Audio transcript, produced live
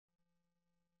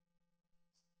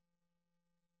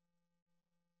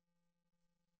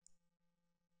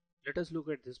Let us look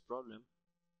at this problem.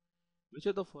 Which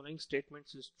of the following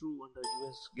statements is true under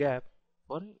US GAAP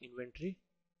for inventory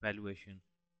valuation?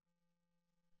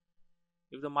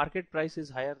 If the market price is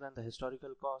higher than the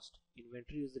historical cost,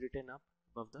 inventory is written up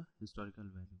above the historical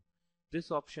value.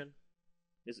 This option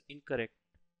is incorrect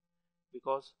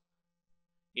because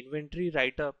inventory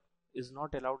write-up is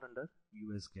not allowed under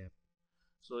US GAAP.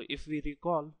 So if we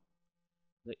recall,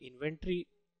 the inventory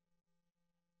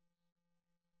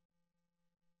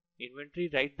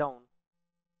write-down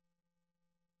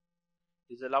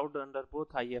is allowed under both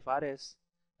IFRS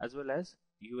as well as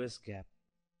US GAAP,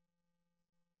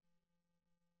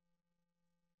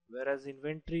 whereas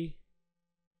inventory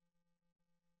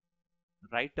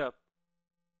write-up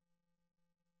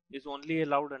is only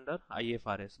allowed under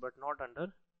IFRS but not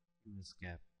under US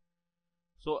GAAP.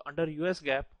 So under US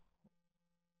GAAP,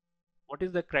 what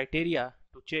is the criteria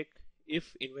to check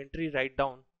if inventory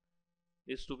write-down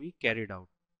is to be carried out?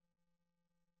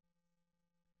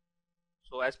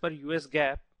 So as per US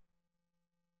GAAP,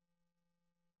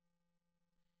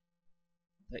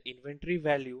 the inventory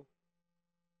value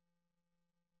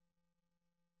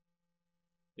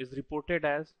is reported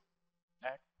as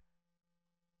at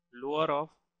lower of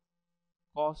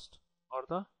cost or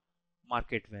the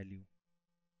market value.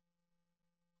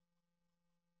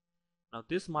 Now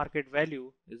this market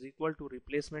value is equal to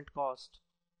replacement cost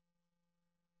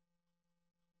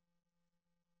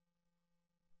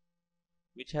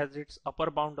which has its upper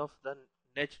bound of the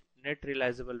net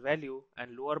realizable value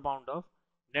and lower bound of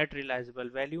net realizable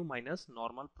value minus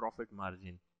normal profit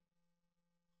margin.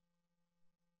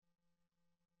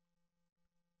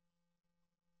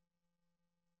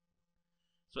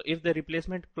 So if the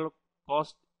replacement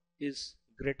cost is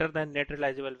greater than net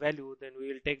realizable value, then we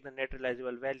will take the net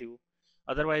realizable value.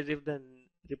 Otherwise, if the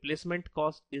replacement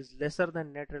cost is lesser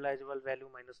than net realizable value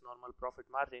minus normal profit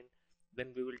margin,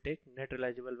 then we will take net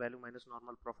realizable value minus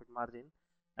normal profit margin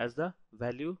as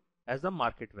the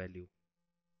market value.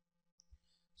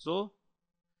 So,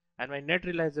 and my net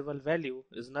realizable value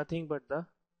is nothing but the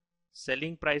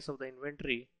selling price of the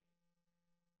inventory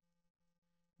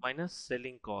minus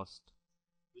selling cost,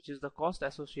 which is the cost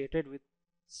associated with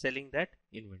selling that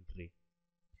inventory.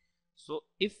 So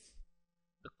if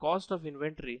the cost of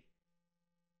inventory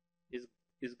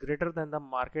is greater than the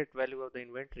market value of the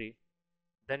inventory,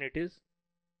 then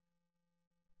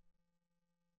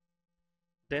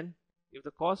if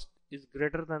the cost is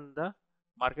greater than the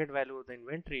market value of the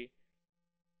inventory,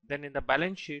 then in the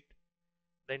balance sheet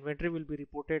the inventory will be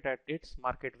reported at its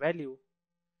market value,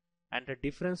 and the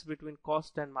difference between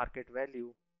cost and market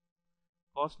value,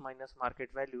 cost minus market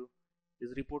value,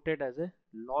 is reported as a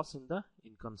loss in the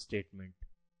income statement.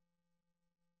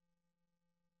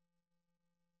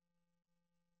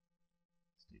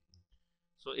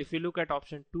 So if you look at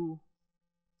option 2,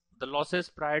 the losses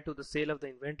prior to the sale of the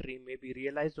inventory may be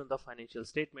realized on the financial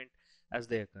statement as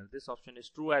they occur. This option is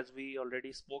true as we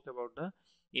already spoke about the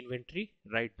inventory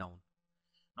write down.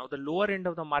 Now the lower end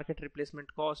of the market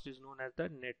replacement cost is known as the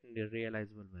net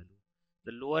realizable value.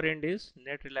 The lower end is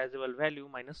net realizable value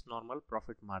minus normal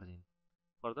profit margin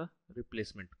for the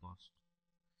replacement cost.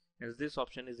 Hence this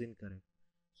option is incorrect.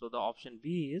 So the option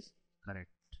B is correct.